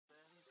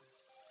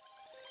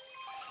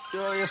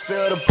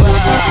Hepinize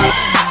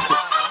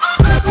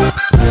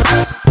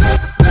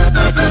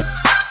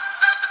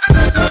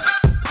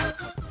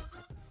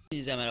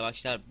merhaba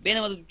arkadaşlar.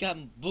 Benim adım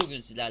Ken.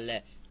 Bugün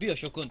sizlerle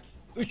Bioshock'un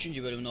 3.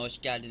 bölümüne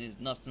hoş geldiniz.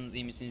 Nasılsınız,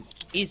 iyi misiniz?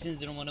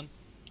 İyisinizdir umarım.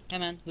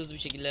 Hemen hızlı bir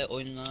şekilde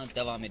oyununa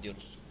devam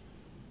ediyoruz.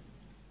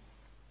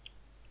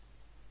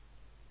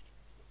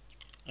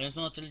 En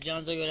son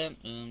hatırlayacağınıza göre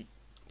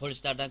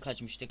polislerden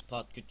kaçmıştık.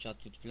 Pat küt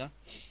çat küt filan.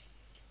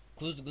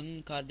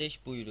 Kuzgun'un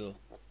kardeş buyruğu.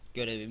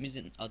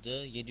 Görevimizin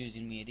adı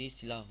 727.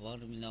 Silah var,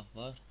 milah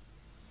var.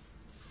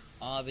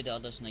 Abi de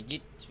adasına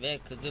git ve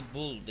kızı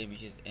bul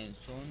demişiz en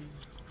son.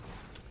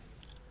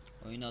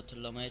 Oyunu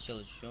hatırlamaya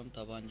çalışıyorum.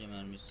 Tabanca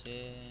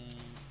mermisi.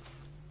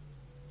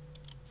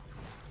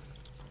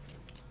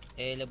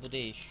 E ile bu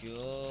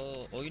değişiyor.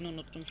 Oyunu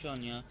unuttum şu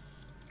an ya.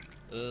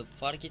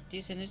 Fark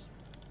ettiyseniz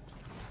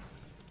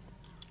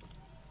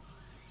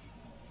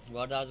bu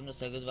arada ağzımda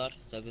sakız var.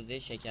 Sakız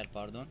değil, şeker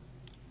pardon.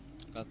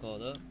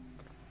 Kakaolu.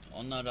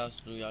 Onlar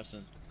rahatsız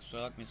duyarsınız.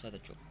 Kusura bakmayın, zaten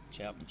çok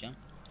şey yapmayacağım.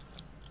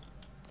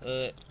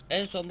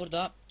 En son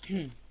burada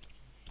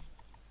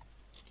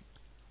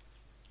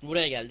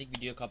buraya geldik,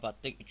 videoyu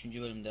kapattık. 3.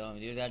 bölüm devam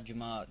ediyor. Her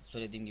cuma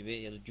söylediğim gibi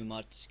ya da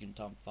cumartesi günü,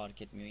 tam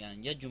fark etmiyor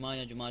yani. Ya cuma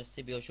ya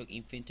cumartesi Bioshock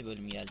Infinity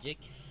bölümü gelecek.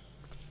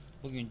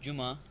 Bugün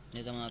cuma,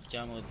 ne zaman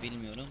atacağımı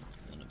bilmiyorum.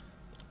 Bunu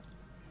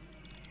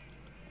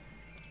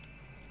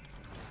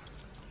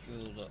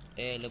Q'la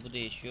E ile bu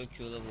değişiyor,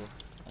 Q'la bu.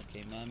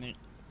 Okey, mermi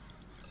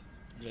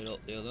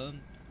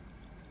reloadlayalım.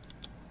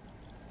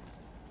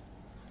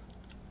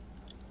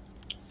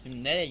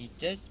 Şimdi nereye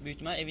gideceğiz? Büyük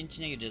ihtimal evin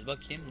içine gireceğiz.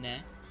 Bakayım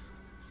ne?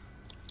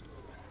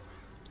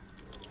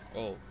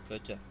 Oo,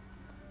 kötü.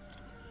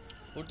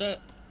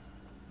 Burada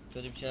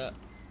kötü bir şey.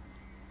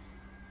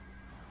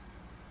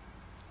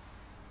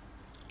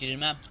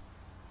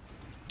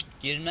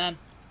 Girmem.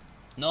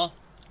 No.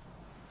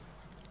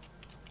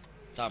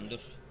 Tamam,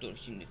 dur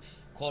şimdi.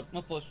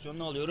 Korkma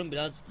pozisyonunu alıyorum.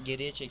 Biraz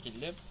geriye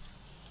çekildim.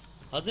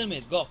 Hazır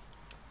mıyız? Go.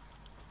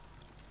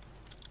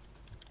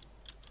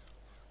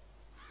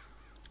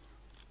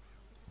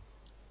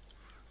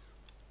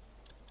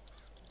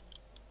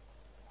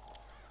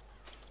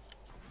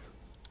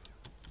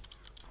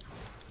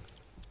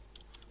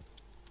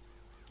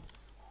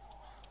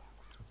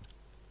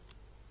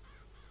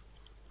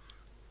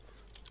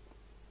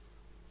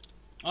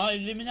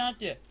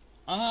 Illuminati.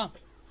 Aha.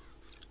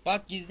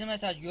 Bak, gizli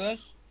mesaj,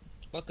 göz.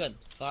 Bakın,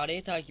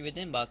 fareyi takip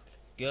edin, bak.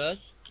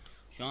 Göz.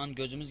 Şu an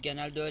gözümüz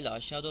genelde öyle.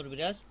 Aşağı doğru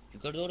biraz.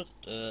 Yukarı doğru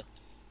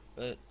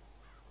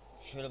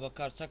şöyle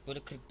bakarsak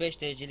böyle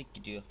 45 derecelik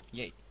gidiyor.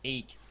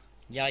 Eğik.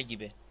 Yay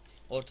gibi.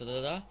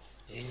 Ortada da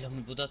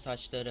bu da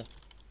saçları.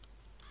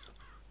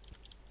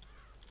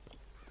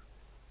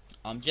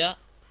 Amca.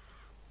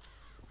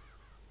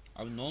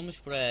 Abi ne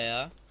olmuş buraya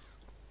ya?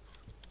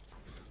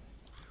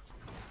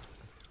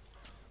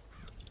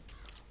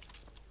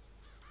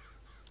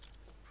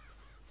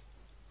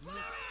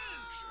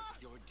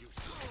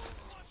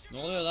 Ne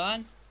oluyor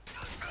lan?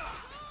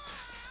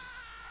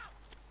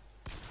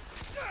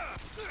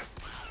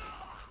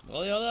 Ne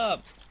oluyor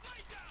oğlum?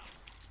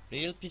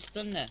 Real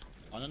pistol ne?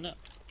 Ananı.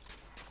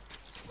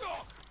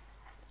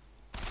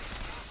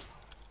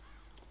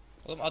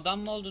 Oğlum adam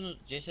mı oldunuz?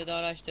 Cesedi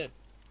araştır.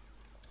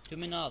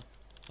 Tümünü al.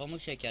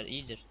 Pamuk şeker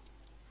iyidir.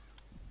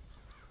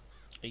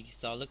 Peki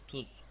sağlık,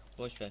 tuz.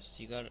 Boş ver.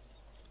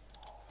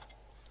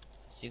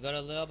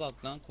 Sigaralığa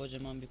bak lan,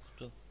 kocaman bir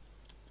kutu.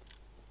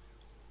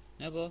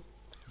 Ne bu?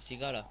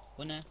 Sigara.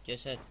 Bu ne?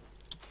 Ceset.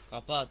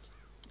 Kapat.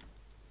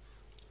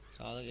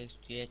 Sağlık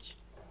eksik, geç.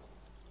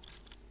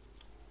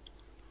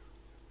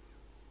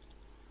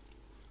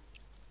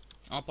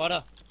 Aa,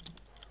 para.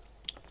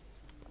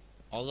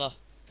 Allah.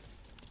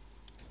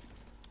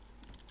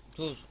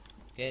 Tuz.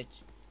 Geç.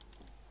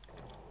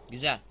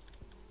 Güzel.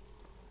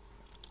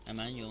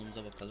 Hemen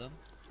yolumuza bakalım.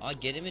 Aa,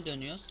 geri mi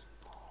dönüyoruz?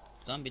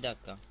 Lan bir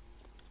dakika.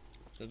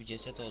 Şöyle bir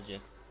ceset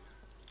olacak.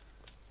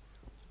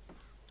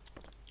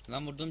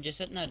 Lan vurduğum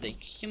ceset nerede? 2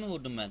 kişi mi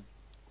vurdum ben?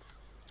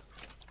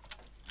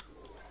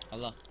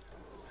 Allah.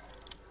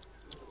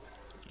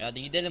 Ya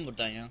hadi gidelim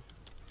buradan ya.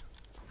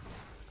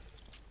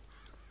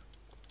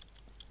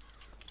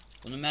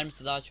 Bunun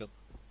mermisi daha çok.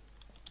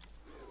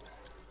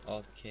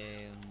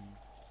 Okey.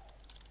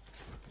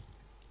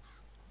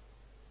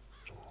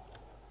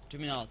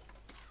 Tümünü al.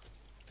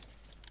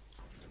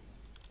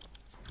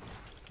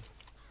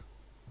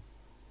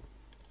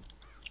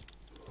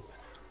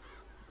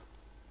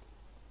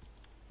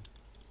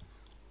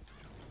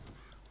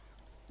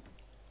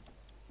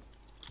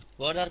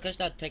 Bu arada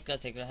arkadaşlar,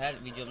 tekrar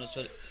her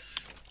videomda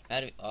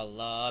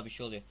Allah bir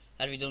şey oluyor.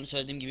 Her videomda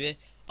söylediğim gibi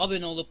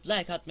abone olup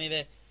like atmayı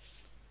ve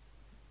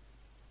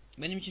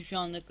benim için şu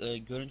anlık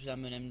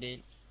görüntülenme önemli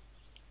değil.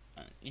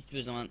 Yani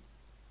hiçbir zaman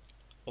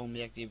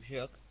olmayacak diye bir şey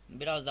yok.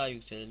 Biraz daha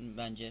yükselelim,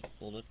 bence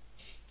olur.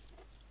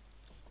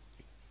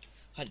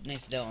 Hadi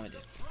neyse, devam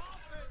edelim.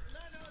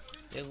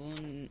 Ve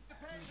bunun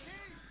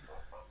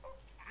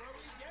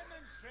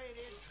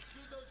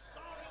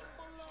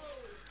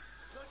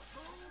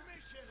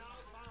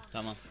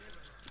tamam.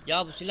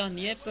 Ya bu silah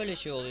niye hep böyle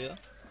şey oluyor?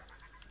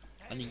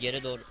 Hani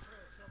yere doğru.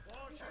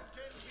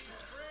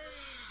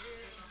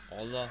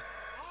 Allah.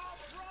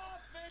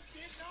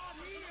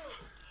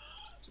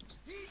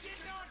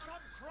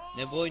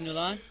 Ne boynu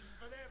lan?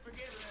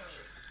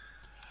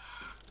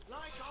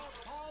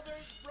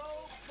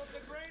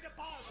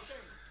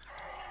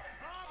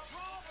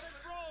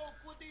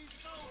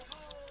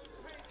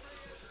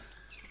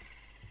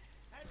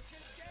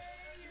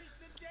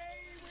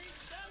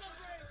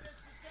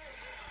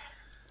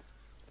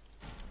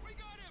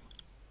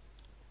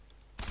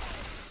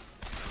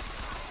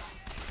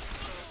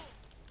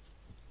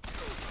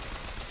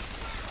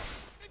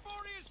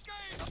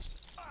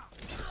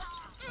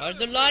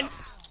 Hayırdır lan?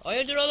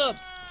 Hayırdır oğlum?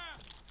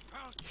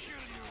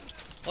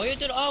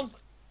 Hayırdır amk?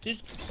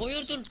 Siz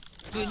hayırdır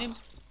benim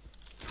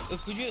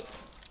öpücü.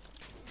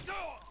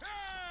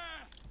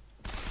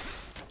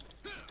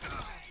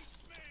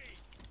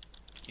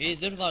 İyi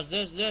zırh var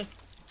zırh.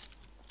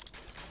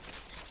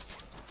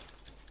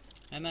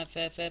 Hemen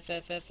f.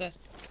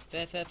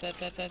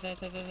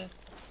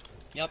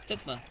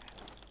 Yaptık mı?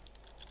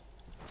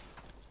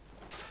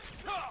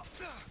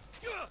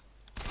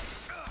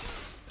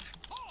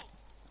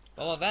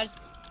 Baba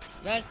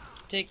ver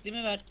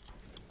teklimi ver.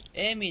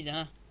 E miydi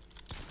ha?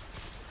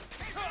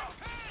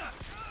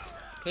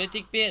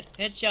 Kritik 1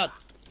 headshot.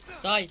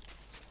 Say.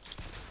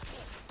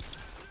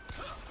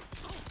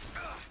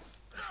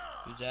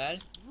 Güzel.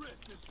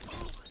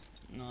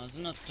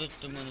 Ağzına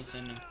tuttum onu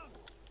senin.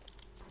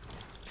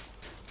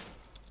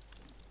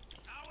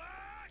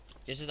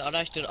 Cesedi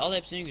araştır al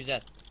hepsini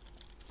güzel.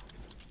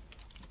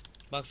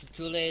 Bak şu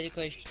Q ile E'li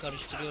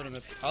karıştırıyorum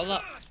hep.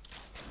 Allah.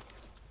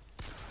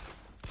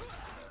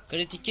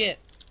 Kritiki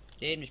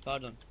değilmiş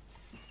pardon.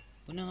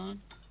 Bu ne lan?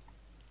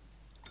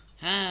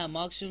 He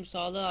maksimum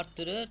sağlığı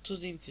arttırır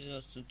tuz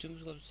infüzyonu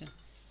tüm kopsun.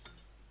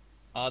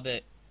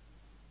 Abi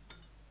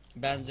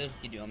ben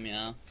zırh gidiyorum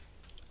ya.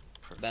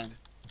 Ben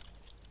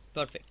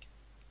perfect.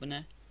 Bu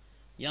ne?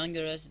 Yan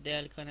görevlisi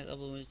değerli kaynak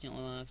abonemiz için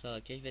olanak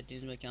sağlar.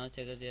 Keşfettiğiniz mekanı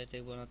tekrar ziyaret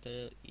edip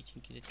anahtarı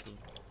için kilit bulun.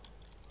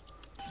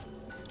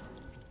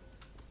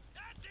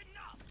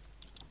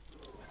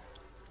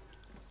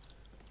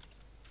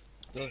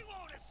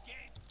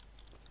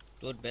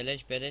 Dur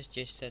beleş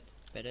ceset.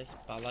 Beleş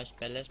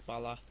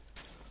bala.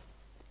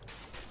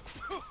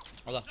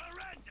 Allah.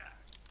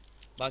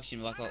 Bak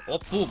şimdi bak.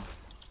 Hop bum.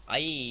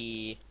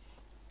 Ay.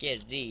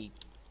 Geri.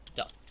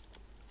 Da.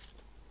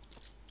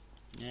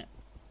 Ne?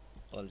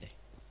 Oldu.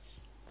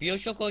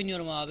 Bioshock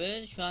oynuyorum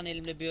abi. Şu an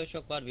elimde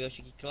Bioshock var.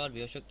 Bioshock 2 var.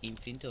 Bioshock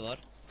Infinity var.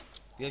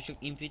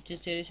 Bioshock Infinity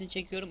serisini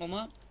çekiyorum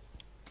ama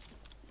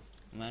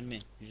mermi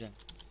güzel.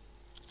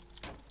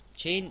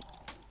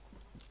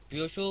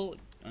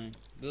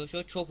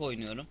 Bioshock çok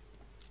oynuyorum.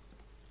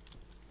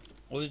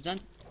 O yüzden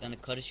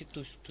yani karışık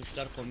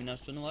tuşlar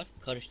kombinasyonu var.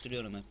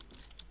 Karıştırıyorum hep.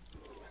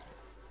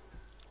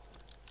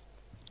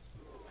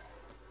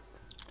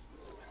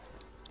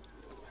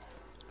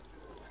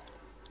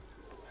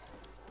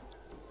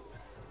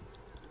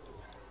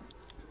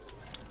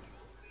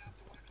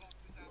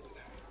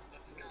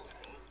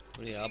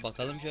 Buraya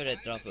bakalım şöyle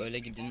etrafı öyle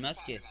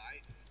gidilmez ki.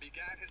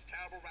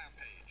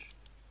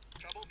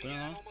 Bu ne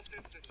lan?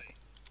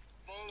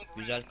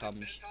 Güzel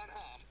kalmış.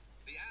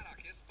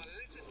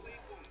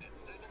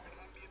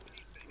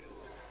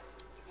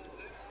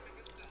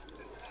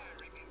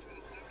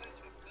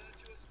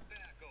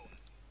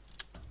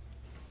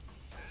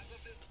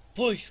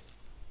 Push.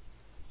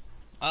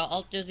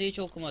 Alt yazıyı hiç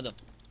okumadım.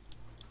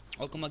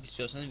 Okumak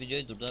istiyorsanız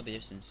videoyu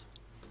durdurabilirsiniz.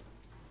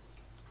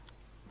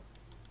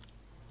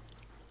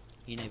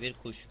 Yine bir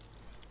kuş.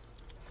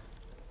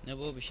 Ne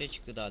bu bir şey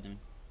çıktı daha demin.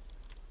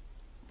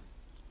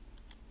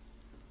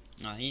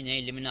 Yine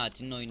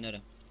Illuminati'nin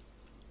oyunları.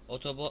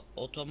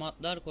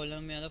 Otomatlar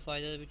Kolombiya'da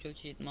faydalı birçok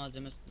çeşit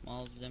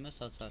malzeme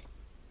satar.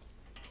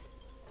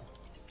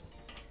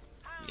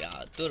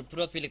 Ya dur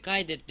profili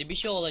kaydetti bir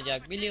şey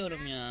olacak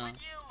biliyorum ya.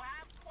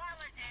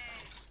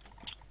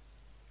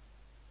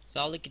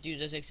 Sağlık kiti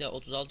 %80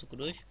 36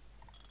 kuruş.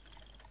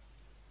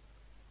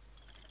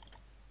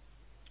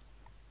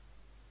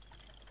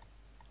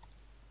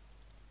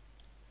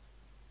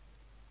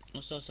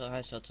 Nasıl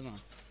olsa satın al.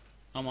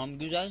 Tamam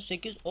güzel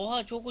 8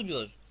 oha çok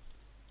ucuz.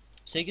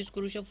 8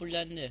 kuruşa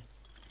fullendi.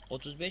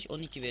 35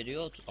 12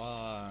 veriyor.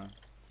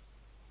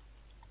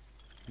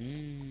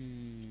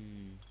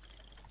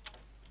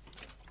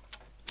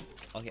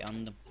 Okey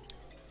anladım.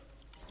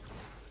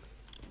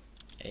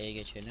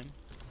 Geçelim.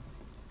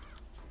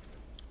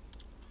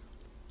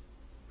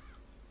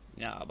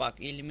 Ya bak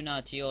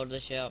Illuminati'yi orada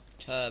şey yap.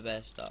 Tövbe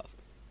estağfurullah.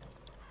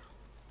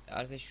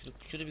 Arkadaş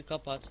şunu bir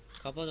kapat.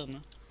 Kapat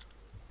onu.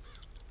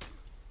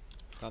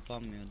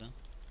 Kapanmıyor da.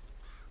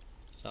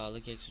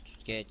 Sağlık eksi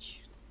tut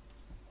geç.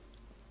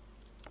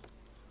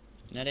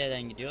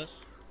 Nereden gidiyoruz?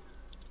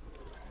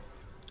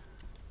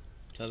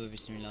 Tabi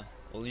bismillah.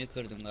 Oyunu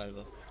kırdım galiba.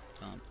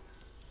 Tamam.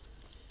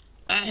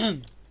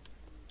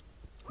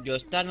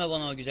 Gösterme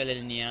bana o güzel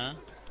elini ya.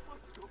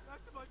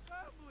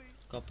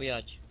 Kapıyı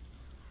aç.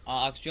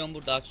 Aksiyon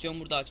burada, aksiyon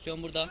burada,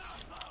 aksiyon burada.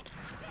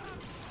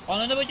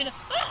 Ananı bacını.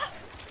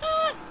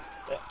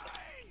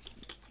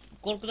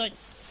 Korkudan.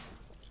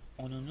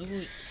 Ananı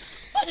bu.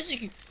 Hadi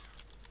sikeyim.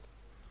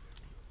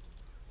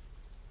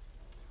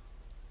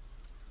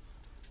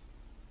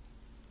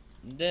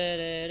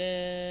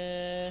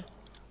 Derere.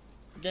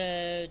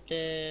 De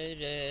de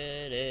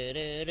re re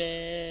re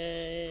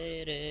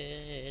re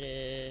re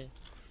re.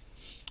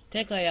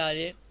 Tek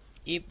hayali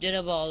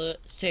iplere bağlı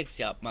seks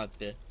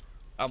yapmaktı.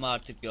 Ama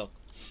artık yok.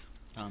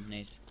 Tamam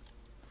neyse.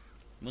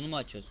 Bunu mu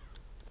açıyoruz?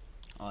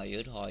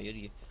 Hayır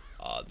hayır.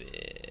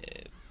 Abi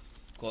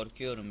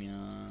korkuyorum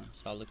ya.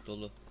 Sağlık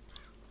dolu.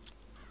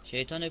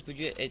 Şeytan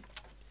öpücü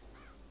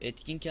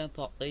etkinken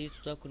patlayıcı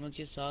tuzak kurmak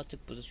için sağ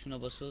tık basıp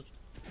şuna basılı.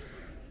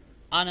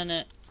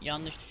 Ananı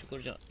yanlış tuşu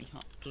kuracağım.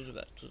 Tuz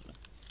ver.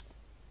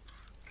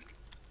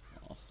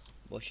 Oh,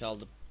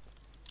 boşaldım.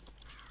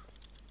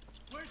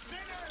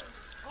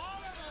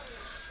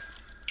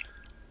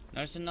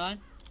 Neresin lan?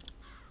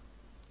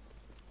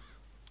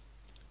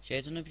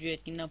 Şeytan öpücü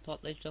etkinden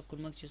patlayıcı tuzak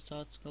kurmak için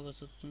sağ tıka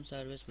basılı tutun,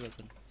 serbest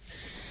bırakın.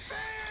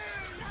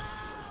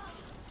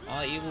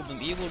 Aa iyi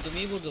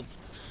vurdum.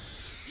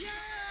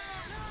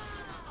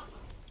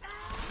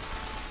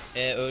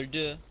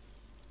 Öldü.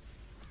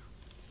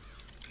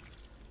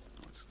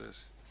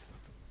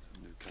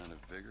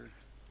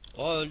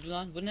 O öldü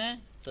lan. Bu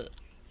ne?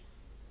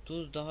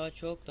 Tuz daha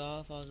çok,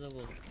 daha fazla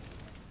bu.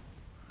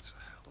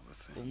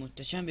 Bu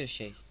muhteşem bir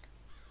şey.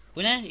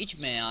 Bu ne?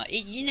 İçme ya.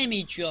 Yine mi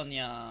içiyorsun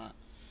ya?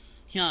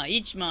 Ya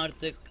içme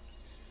artık.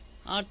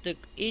 Artık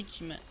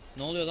içme.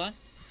 Ne oluyor lan?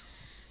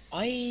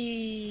 Ay.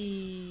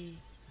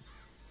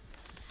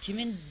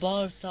 Kimin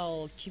bağırsağı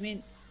o?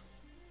 Kimin?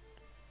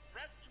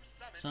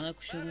 Sana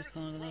kuşağımız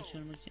kanalından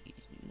çağırmak için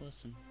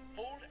basın.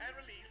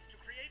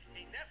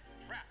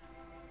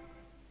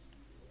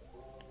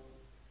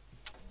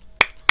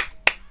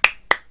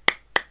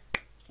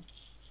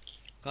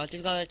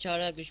 Katil kadar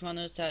çağırarak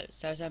düşmanları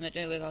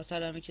sersemletmek ve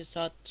hasar vermek için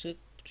sağ tık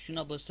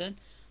tuşuna basın.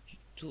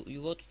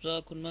 Yuva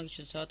tuzağı kurmak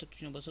için sağ tık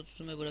tuşuna basın,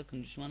 tutun ve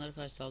bırakın. Düşmanlara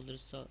karşı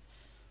saldırısı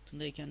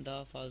altındayken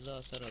daha fazla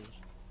hasar alır.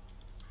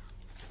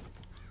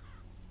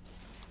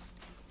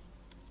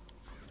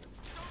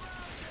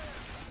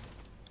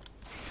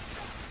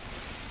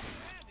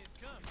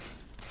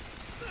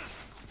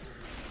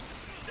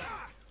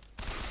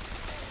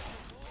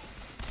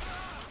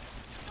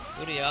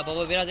 Dur ya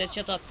baba, biraz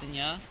headshot atsın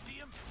ya.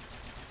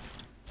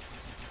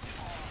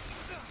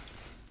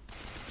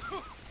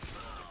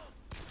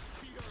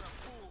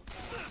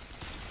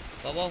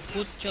 Baba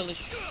hut çalış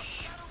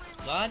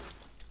lan.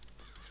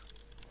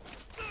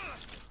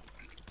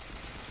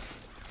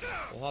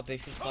 Oha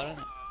 500 para ne?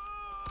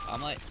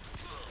 Ama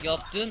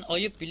yaptığın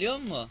ayıp, biliyor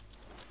musun?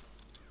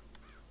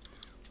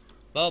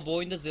 Baba bu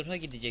oyunda zırha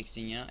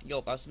gideceksin ya.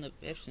 Yok aslında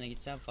hepsine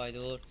gitsen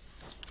fayda olur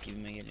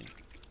gibime geliyor.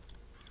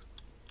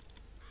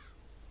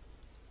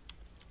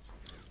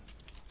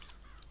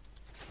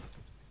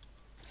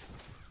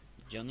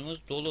 Canımız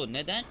dolu.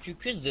 Neden?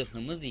 Çünkü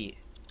zırhımız iyi.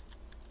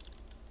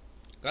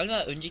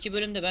 Galiba önceki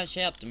bölümde ben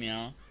şey yaptım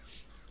ya.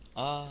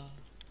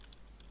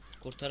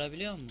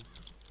 Kurtarabiliyor mu?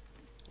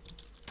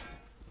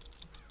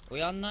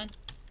 Uyan lan.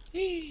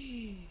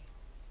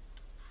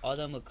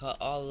 Adamı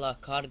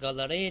Allah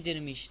kargalara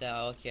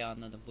yedirmişler. Okey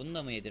anladım. Bunu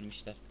da mı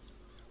yedirmişler?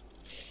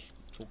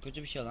 Çok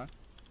kötü bir şey lan.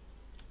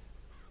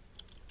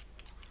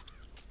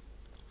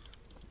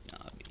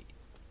 Abi.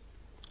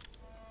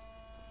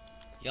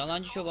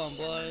 Yalancı çoban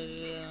bu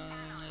arada.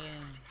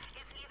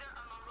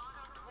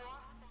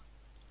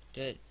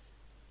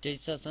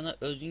 Sana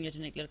özgün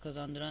yetenekler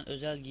kazandıran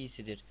özel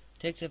giysidir.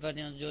 Tek seferde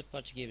yalnız 4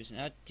 parça giyebilirsin.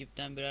 Her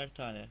tipten birer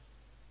tane.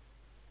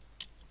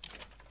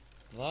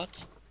 What?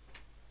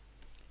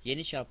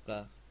 Yeni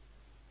şapka.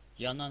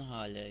 Yanan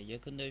hale.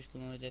 Yakın dövüş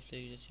kullanan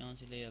hedefleri yüzde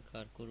şans ile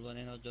yakar. Kurban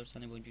en az 4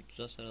 saniye boyunca 300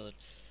 hasar alır.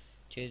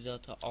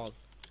 Tezatı al.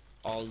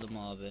 Aldım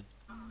abi.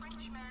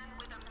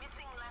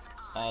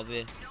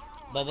 Abi.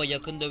 Baba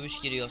yakın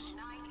dövüş giriyoruz.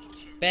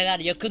 Beyler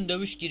yakın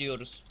dövüş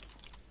giriyoruz.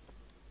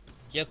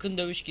 Yakın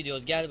dövüş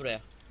gidiyoruz. Gel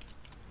buraya.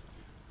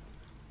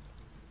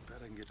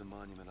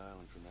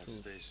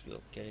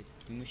 Yok gerek.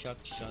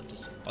 Yumuşak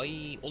çantası.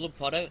 Ay oğlum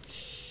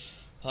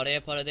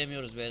paraya para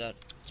demiyoruz beyler.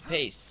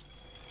 Space.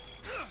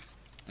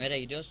 Nereye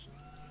gidiyoruz?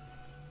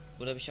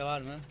 Burada bir şey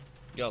var mı?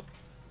 Yok.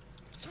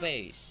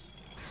 Space.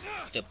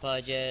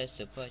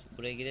 Space.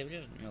 Buraya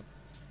gidebiliyoruz mu? Yok.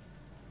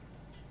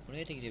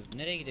 Buraya da gidebiliyoruz.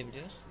 Nereye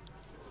gidebiliyoruz?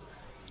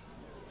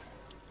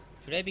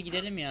 Şuraya bir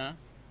gidelim ya.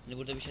 Şimdi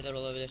burada bir şeyler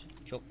olabilir.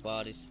 Çok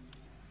bariz.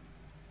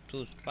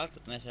 Tuz. Bak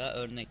mesela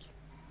örnek.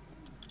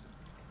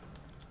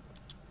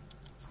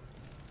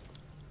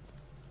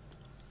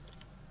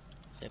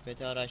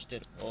 Sepeti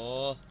araştır.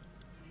 Oh.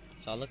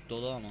 Sağlık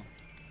dolu ama.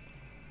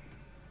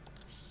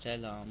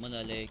 Selamun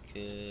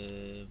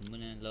aleyküm. Bu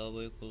ne?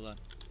 Lavaboyu kullan.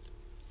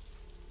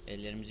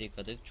 Ellerimizi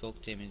yıkadık.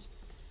 Çok temiz.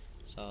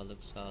 Sağlık.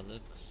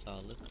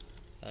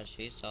 Her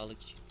şey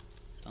sağlık için.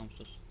 Tam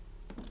sus.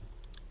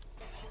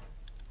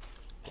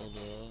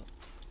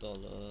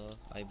 Dolu.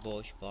 Ay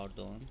boş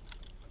pardon.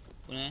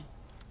 Bu ne?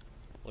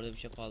 Orada bir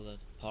şey parladı.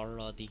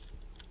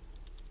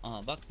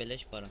 Aha bak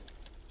beleş para.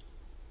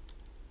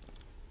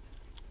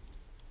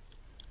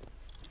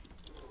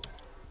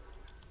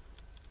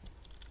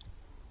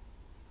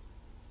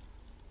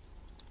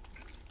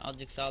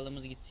 Azıcık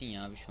sağlığımız gitsin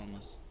ya, bir şey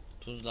olmaz.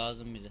 Tuz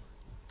lazım bize.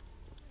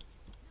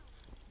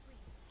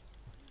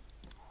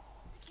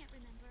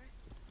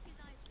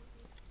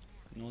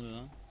 Ne oluyor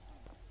lan?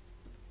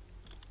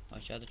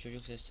 Aşağıda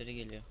çocuk sesleri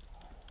geliyor.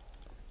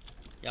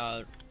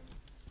 Ya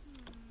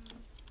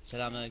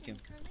selamünaleyküm.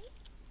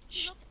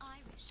 Şşt.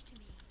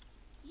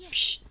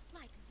 Şşt.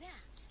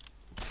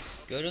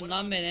 Görün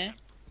lan beni.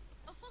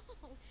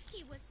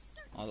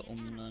 Abi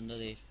umurlarında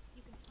değil.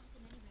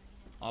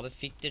 Abi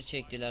fiktir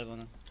çektiler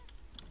bana.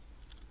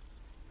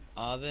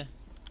 Abi.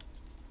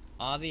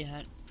 Abi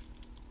her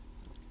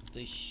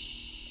dış.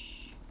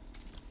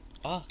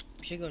 Ah,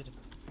 bir şey gördüm.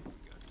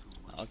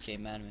 Okey,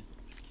 mermi.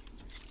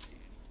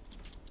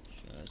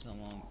 Şöyle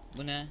tamam.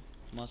 Bu ne?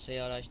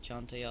 Masayı araç,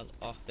 çantayı al.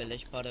 Ah,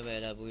 beleş para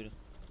beyler, buyurun.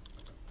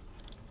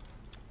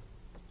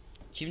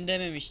 Kim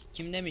dememiş?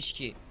 Kim demiş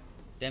ki?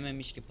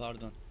 Dememiş ki,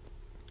 pardon.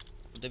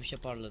 Burada bir şey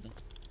parladı.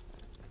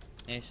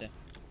 Neyse.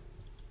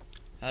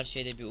 Her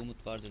şeyde bir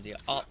umut vardır diye.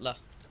 Atla.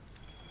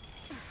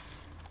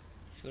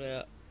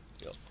 Şuraya.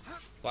 Yok.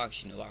 Bak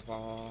şimdi, bak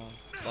bak.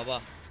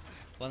 Baba.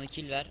 Bana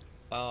kill ver.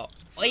 Aa.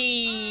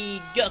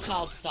 Ay,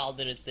 gökaltı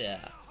saldırısı.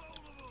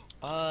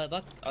 Aa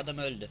bak, adam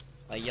öldü.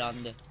 Ay,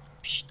 yandı.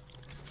 Pişt.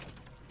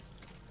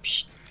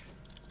 Pişt.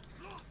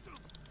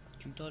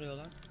 Kim tarıyor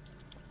lan?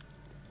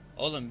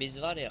 Oğlum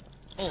biz var ya,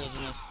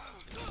 ağzını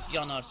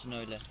yanarsın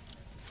öyle.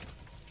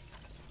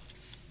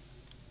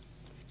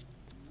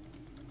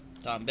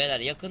 Tamam beyler,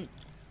 yakın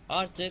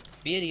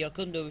artık bir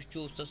yakın dövüşçü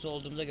ustası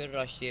olduğumuza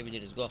göre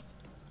rushlayabiliriz. Go.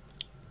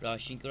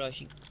 Rushing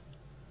rushing.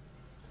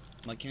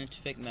 Makine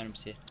tüfek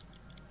mermisi.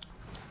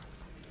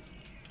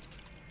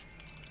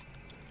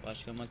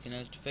 Başka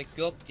makineli tüfek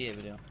yok diye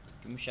biliyorum.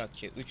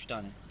 Gümüşakçı 3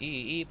 tane.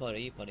 İyi iyi para,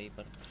 iyi para, iyi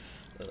para.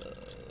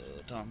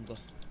 Tamam go.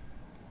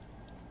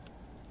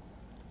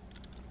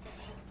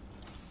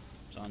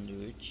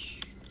 Sandviç.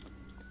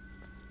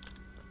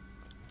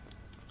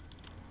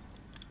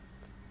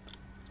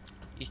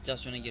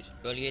 İstasyona gir.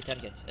 Bölgeyi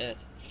terk et. Evet.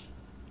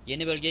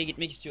 Yeni bölgeye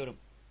gitmek istiyorum.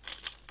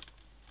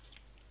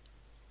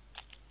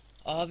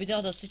 Abide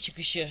Adası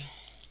çıkışı.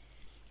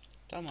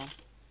 Tamam.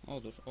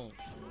 Olur olur.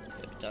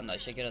 Bir tane daha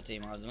şeker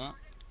atayım ağzıma.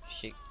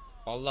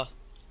 Allah.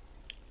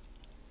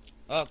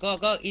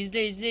 Bak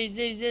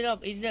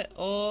izle.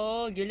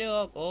 Oo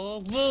geliyor bak.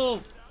 Oo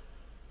bu.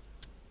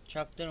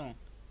 Çaktırma.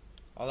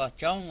 Allah,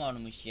 cam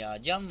varmış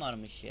ya. Cam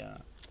varmış ya.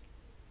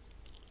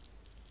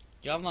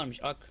 Cam varmış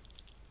ak.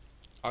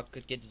 Ak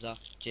 47 za.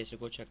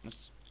 CSGO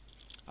çakması.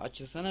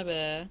 Açılsana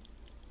be.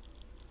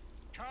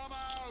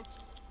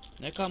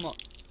 Ne kama?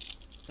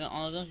 Sen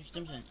anladın,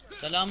 suçtum seni.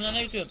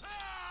 Selamünaleyküm.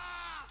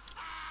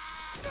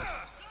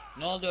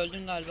 Ne oldu,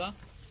 öldün galiba?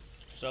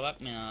 Kusura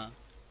bakma ya.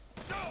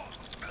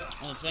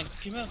 Oğlum sen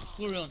kime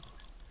vuruyorsun?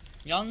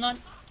 Yan lan.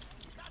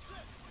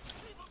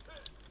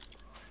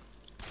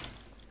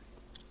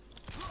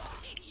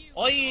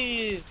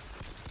 Ay.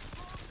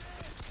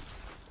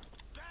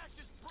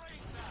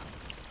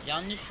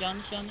 Yanlış.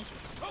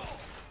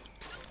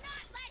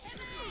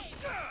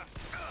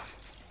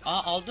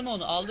 Aa, aldı mı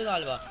onu? Aldı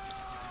galiba.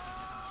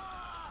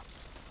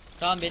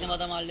 Tamam, benim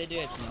adam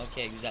hallediyor hepsini.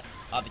 Okey, güzel.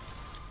 Abi.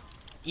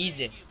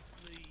 Easy.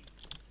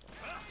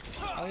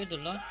 Hayırdır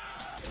lan?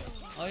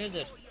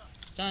 Hayırdır?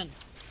 Sen.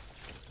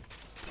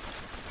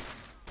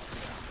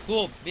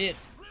 Boom 1.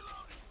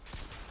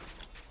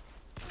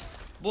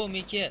 Boom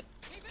 2.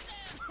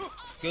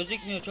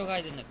 Gözükmüyor, çok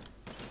aydınlık.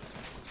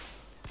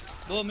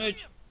 Boom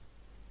 3.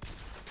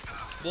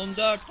 Boom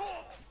 4.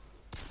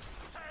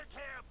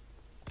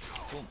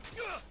 Boom.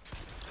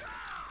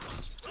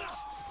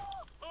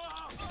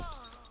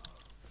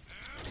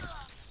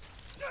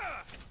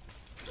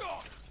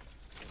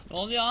 Ne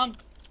oluyor am?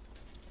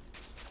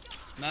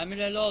 Mermi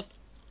reload.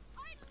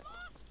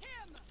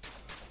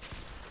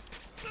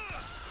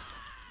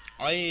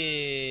 Ay.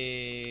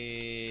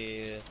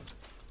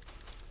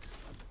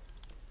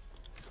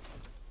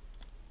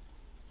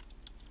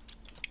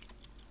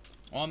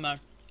 Ömer.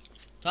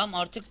 Tamam,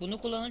 artık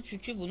bunu kullanın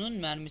çünkü bunun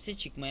mermisi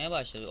çıkmaya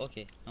başladı.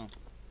 Okey, tamam.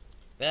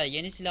 Veya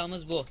yeni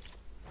silahımız bu.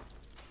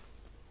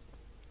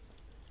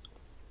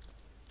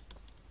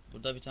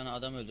 Burada bir tane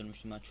adam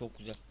öldürmüştüm ben, çok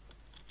güzel.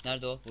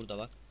 Nerede o? Burada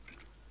bak.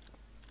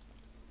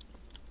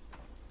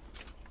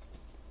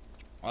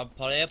 Abi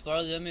paraya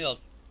para demiyoruz.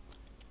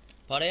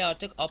 Paraya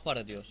artık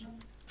apara diyoruz.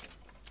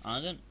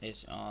 Anladın?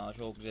 Aa,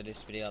 çok güzel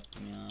espri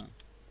yaptım ya.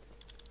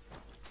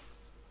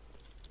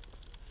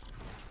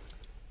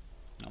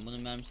 Ya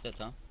bunun mermisi de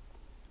tam.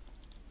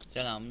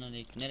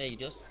 Selamünaleyküm. Nereye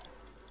gidiyoruz?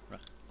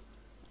 Bırak.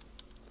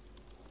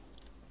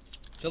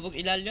 Çabuk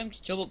ilerliyorum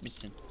ki çabuk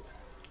bitsin.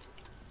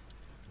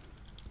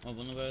 Ama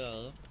bunu böyle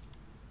alalım.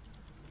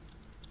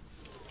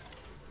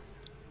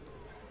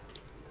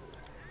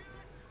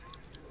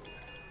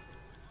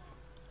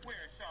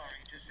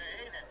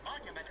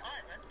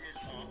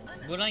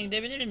 Buradan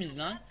gidebilir miyiz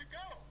lan?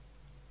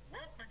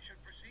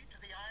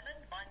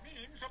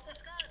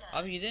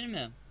 Abi gidelim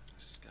mi?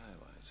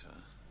 Skylights, huh?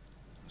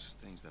 Those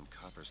things them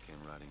coppers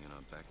came riding in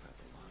on backpack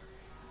a lot.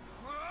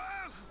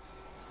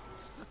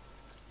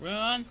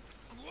 Run.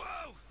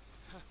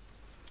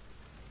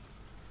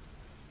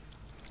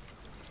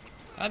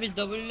 Ha biz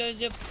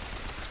W'leriz yap.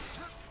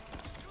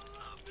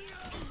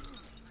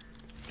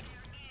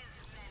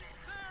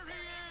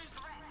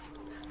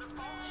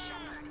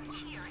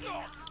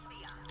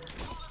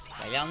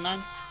 Yan lan.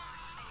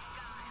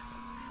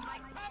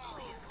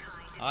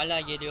 Hala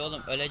geliyor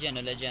oğlum.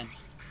 Öleceksin.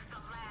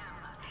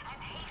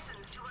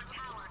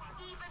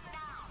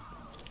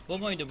 Bu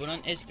muydu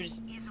bunun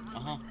esprisi?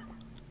 Aha.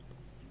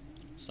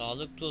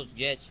 Sağlık tuz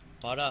geç.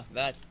 Para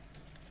ver.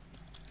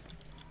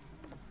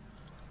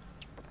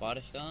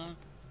 Başka.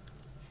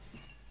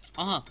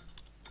 Aha.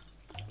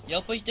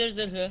 Yapıştır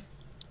zırhı.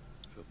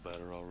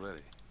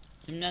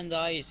 Şimdiden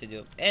daha iyi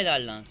hissediyorum.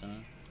 Helal lan sana.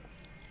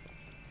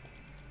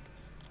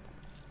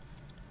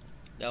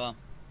 Devam.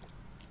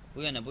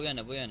 Bu yana.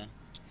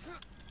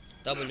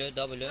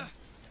 W.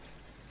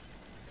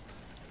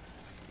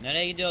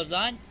 Nereye gidiyoruz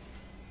lan?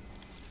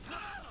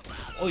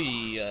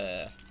 Oy.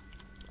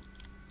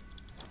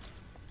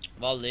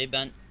 Vallahi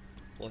ben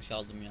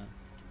boşaldım ya.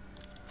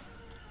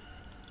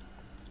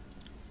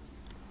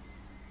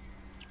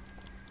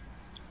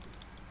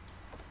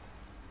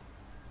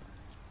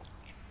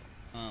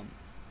 Tamam.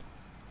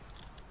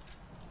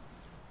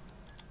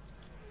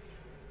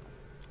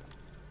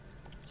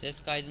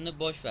 Ses kaydını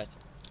boş ver.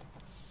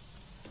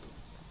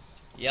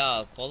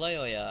 Ya kolay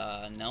o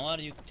ya. Ne var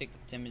yük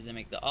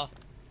temizlemekte? Ah.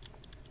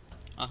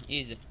 Ah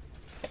easy.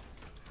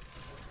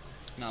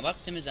 Ha bak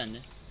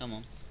temizlendi.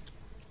 Tamam.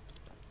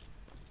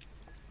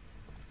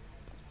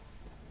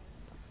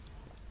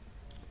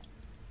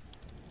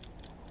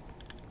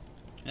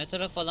 Ne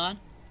tarafa lan?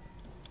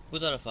 Bu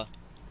tarafa.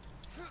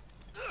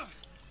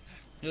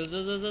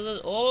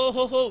 Hızlı.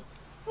 Ohoho.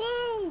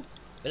 Woo!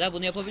 Beyler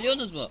bunu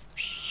yapabiliyorsunuz mu?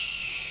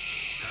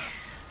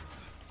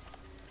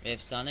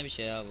 Efsane bir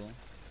şey ya bu.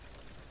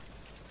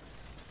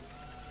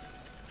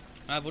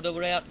 Ha burada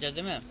buraya atacağız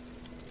değil mi?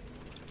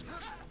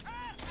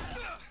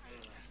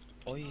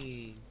 Oy.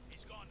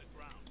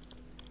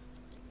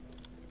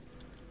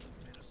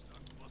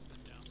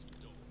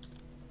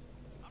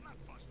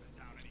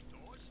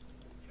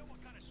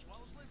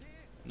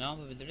 Ne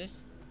yapabiliriz?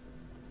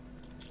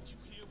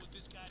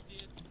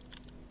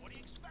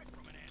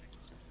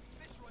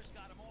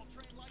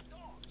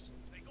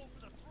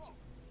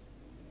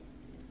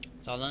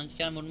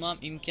 Sallanırken vurmam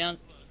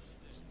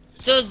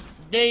imkansız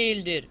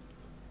değildir.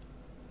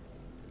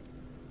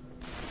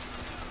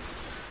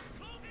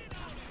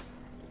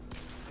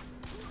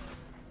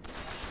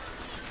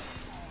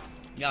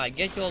 Ya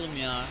geç oğlum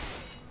ya.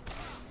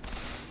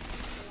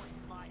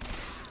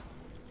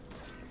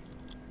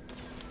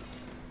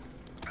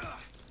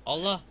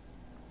 Allah.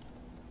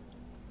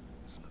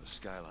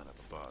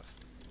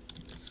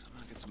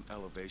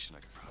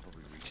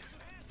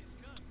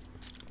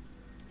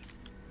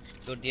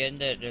 Dur diğerini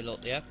de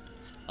reloadlayak.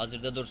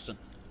 Hazırda dursun.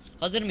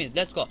 Hazır mıyız?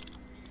 Let's go.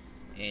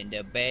 In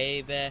the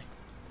baby.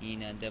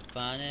 In the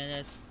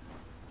finest.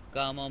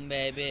 Come on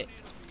baby.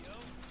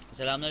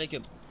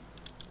 Selamünaleyküm.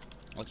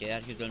 Okey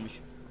herkes ölmüş.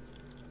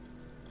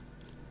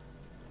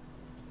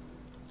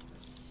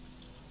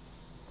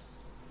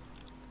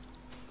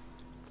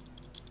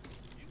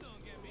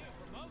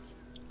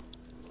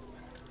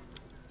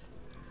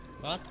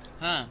 What?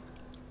 Ha.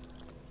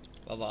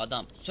 Baba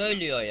adam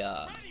söylüyor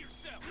ya.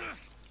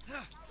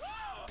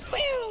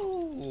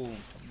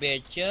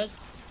 Bitches.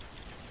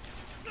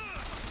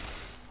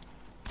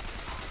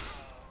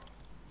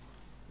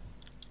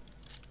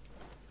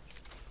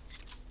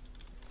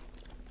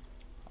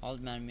 Al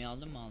mermiyi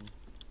aldın mı aldın?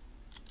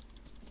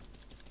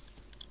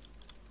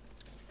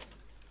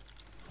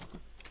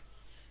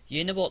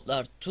 Yeni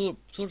botlar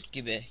turp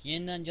gibi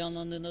yeniden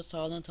canlandığında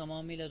sağlığın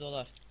tamamıyla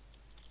dolar.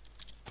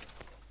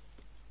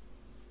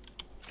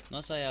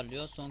 Nasıl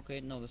ayarlıyor? Son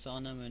kayıt noktası,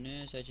 ana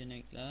menü,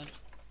 seçenekler.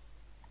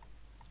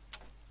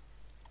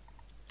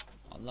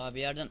 Allah bir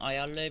yerden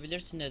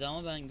ayarlayabilirsin dedi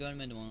ama ben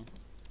görmedim onu.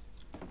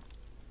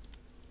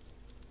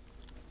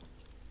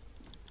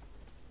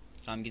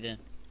 Tamam gidelim.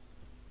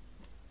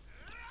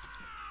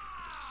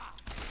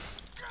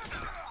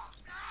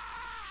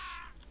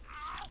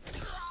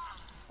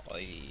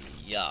 Ay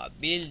ya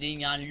bildiğin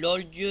yani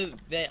lolcu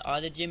ve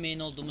ADC main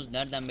olduğumuz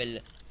nereden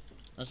belli?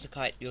 Nasıl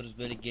kayıtlıyoruz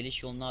böyle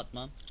geliş yoluna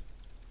atmam.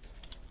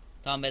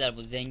 Tamam beyler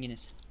bu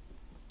zenginiz.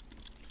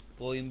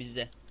 Bu oyun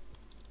bizde.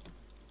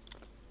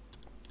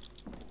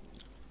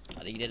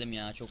 Hadi gidelim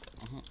ya çok.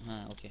 Aha,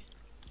 ha okey.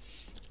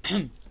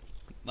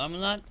 Var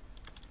mı lan?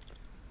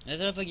 Ne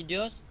tarafa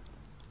gidiyoruz?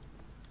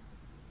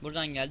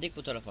 Buradan geldik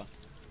bu tarafa.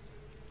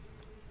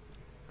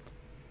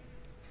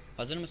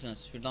 Hazır mısınız?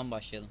 Şuradan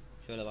başlayalım.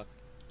 Şöyle bak.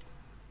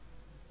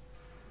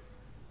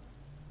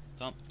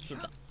 Tamam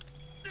şuradan.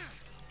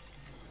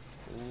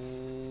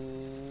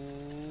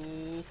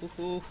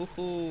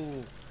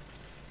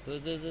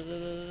 Hız.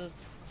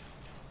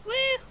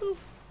 Woohoo.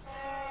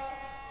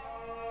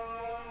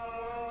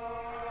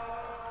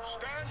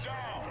 Stand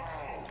down.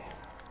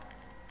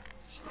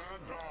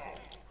 Stand down.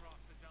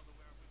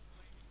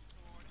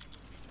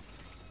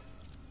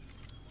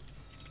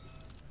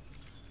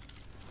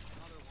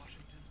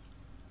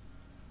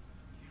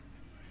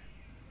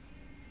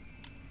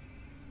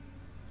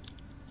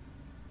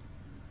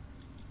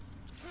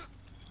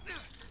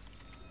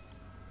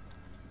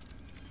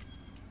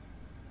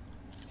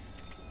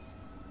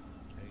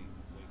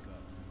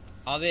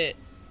 Abi.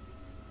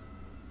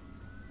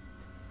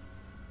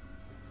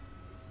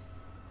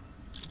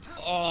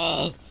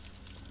 Aa!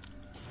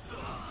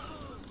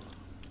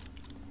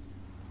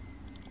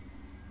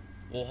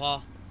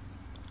 Oha.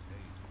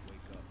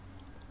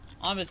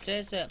 Abi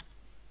TS.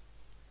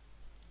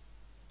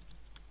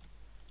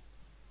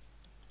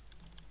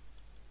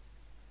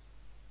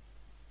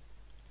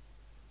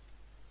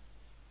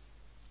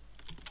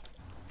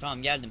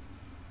 Tamam geldim.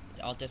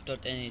 Alt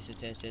F4 en iyisi,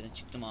 TS'den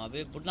çıktım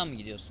abi. Buradan mı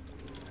gidiyorsun?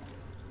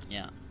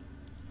 Ya.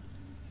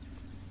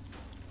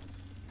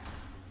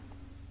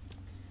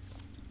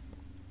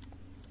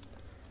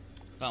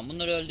 Tamam,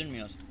 bunları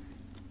öldürmüyoruz.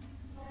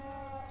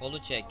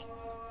 Kolu çek.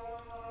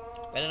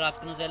 Beyler,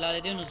 hakkınızı helal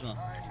ediyorsunuz mu?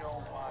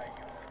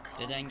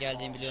 Neden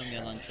geldiğimi biliyorum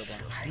yalan çoban.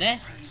 Ne?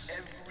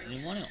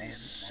 Bizim var ya.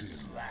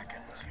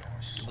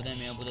 Bu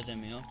demiyor, bu da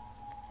demiyor.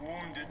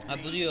 Ha,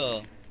 bu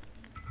diyor.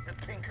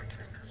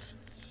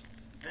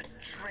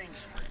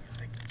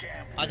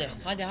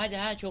 Hadi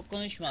ha, çok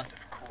konuşma.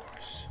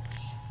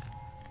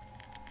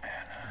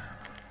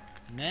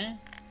 Ne?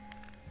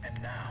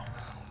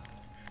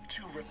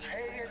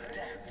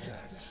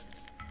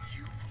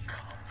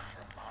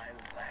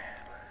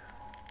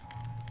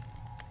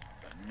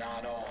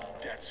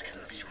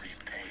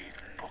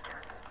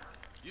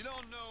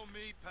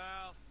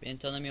 Beni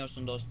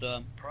tanımıyorsun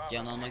dostum.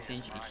 Can almak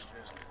senin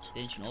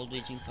için olduğu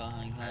için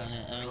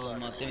kahane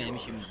olmak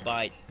dememişim.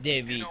 Bay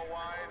David.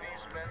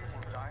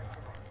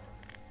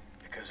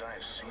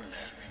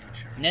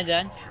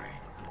 Neden?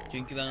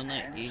 Çünkü ben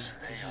ona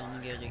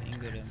ihtişamı geleceklerini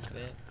görüyorum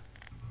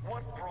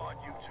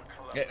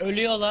ve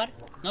ölüyorlar.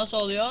 Nasıl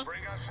oluyor?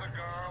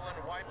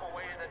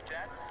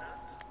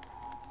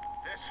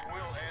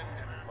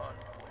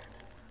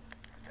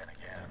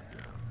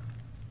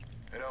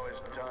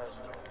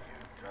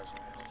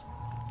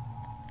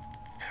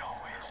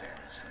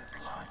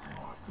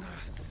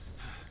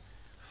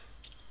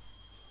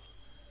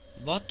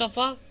 What the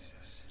fuck?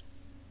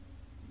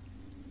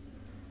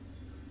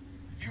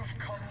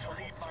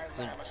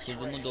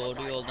 Kurdumu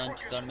doğru yoldan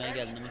çıkarmaya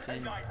geldim ama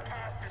senin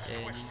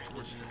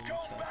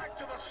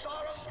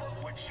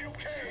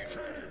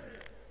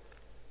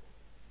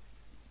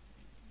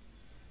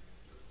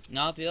ne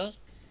yapıyoruz?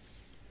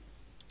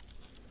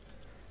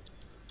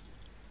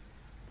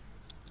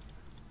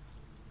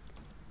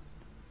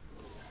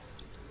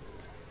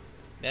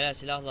 Beyler,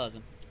 silah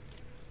lazım.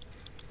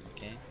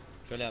 Okey.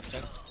 Şöyle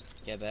yapacak.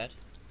 Geber.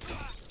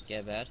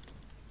 Geber.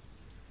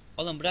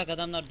 Oğlum bırak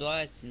adamlar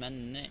dua etsin,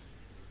 ben ne?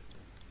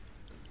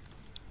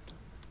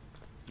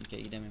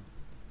 Okey, gidemiyorum.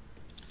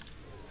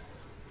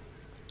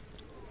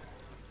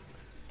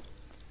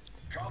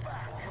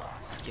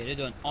 Geri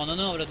dön.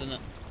 Ananı avradını.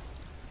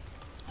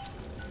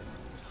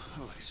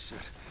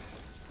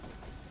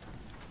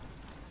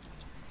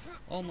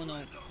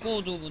 Aman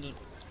kodu bunu.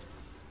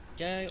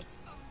 Gel.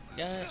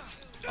 Gel.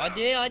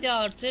 Hadi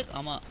artık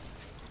ama.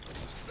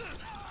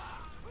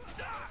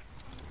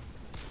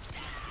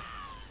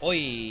 Oy,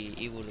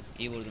 iyi vurdum.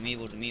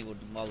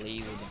 Vallahi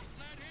iyi vurdum.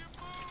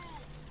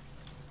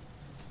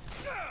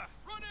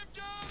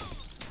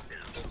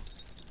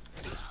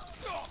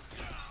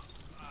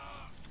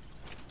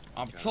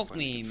 Abi çok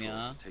mu iyiyim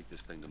ya?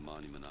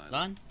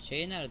 Lan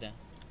şey nerede?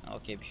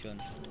 Okey, bir şey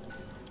olmuş.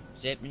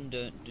 Zeplin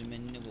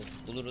dümenini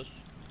buluruz.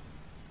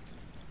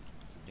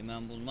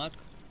 Dümen bulmak.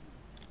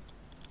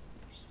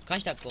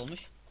 Kaç dakika olmuş?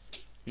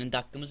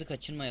 Dakikamızı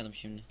kaçırmayalım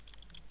şimdi.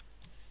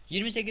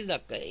 28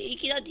 dakika.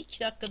 2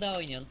 dakika daha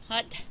oynayalım.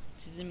 Hadi.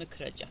 Sizi mi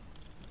kıracağım?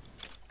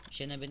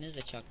 Şenebenizi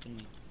de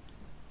çaktırmayın.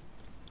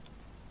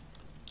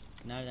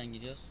 Nereden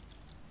gidiyoruz?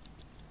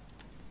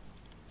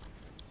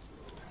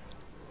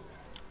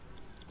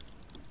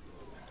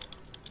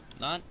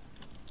 Lan.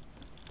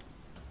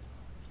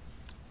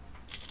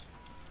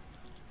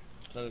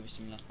 Tabii,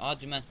 bismillah. Aa,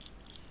 dümen.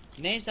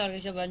 Neyse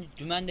arkadaşlar, bence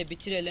dümende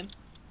bitirelim.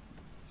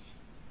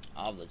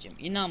 Ablacığım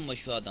inanma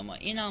şu adama.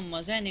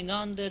 İnanma, seni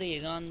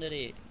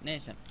kandırıyı.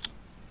 Neyse.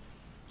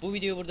 Bu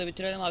videoyu burada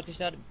bitirelim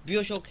arkadaşlar.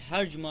 Bioshock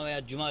her cuma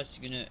veya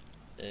cumartesi günü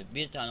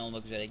bir tane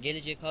olmak üzere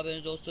gelecek,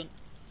 haberiniz olsun.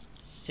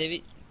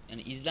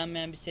 Yani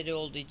izlenmeyen bir seri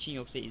olduğu için,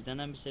 yoksa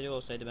izlenen bir seri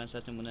olsaydı ben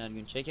zaten bunu her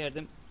gün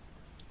çekerdim.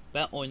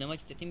 Ben oynamak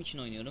istediğim için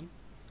oynuyorum.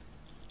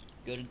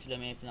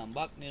 Görüntülemeye falan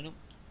bakmıyorum.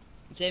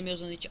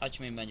 Sevmiyorsanız hiç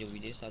açmayın bence bu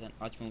videoyu. Zaten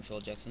açmamış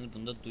olacaksınız.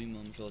 Bunu da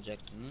duymamış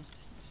olacaksınız.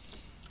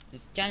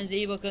 Kendinize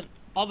iyi bakın.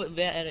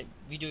 Ve eğer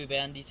videoyu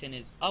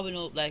beğendiyseniz abone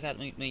olup like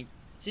atmayı unutmayın.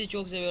 Sizi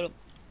çok seviyorum.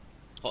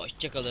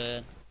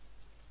 Hoşçakalın.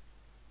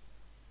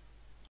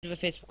 Ve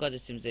Facebook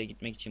adresimize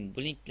gitmek için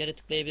bu linklere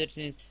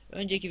tıklayabilirsiniz.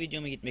 Önceki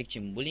videoma gitmek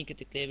için bu linke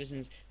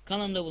tıklayabilirsiniz.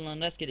 Kanalımda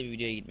bulunan rastgele bir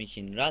videoya gitmek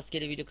için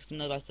rastgele video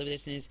kısmına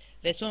basabilirsiniz.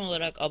 Ve son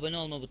olarak abone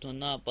olma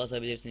butonuna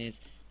basabilirsiniz.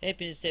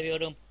 Hepinizi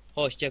seviyorum.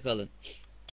 Hoşçakalın.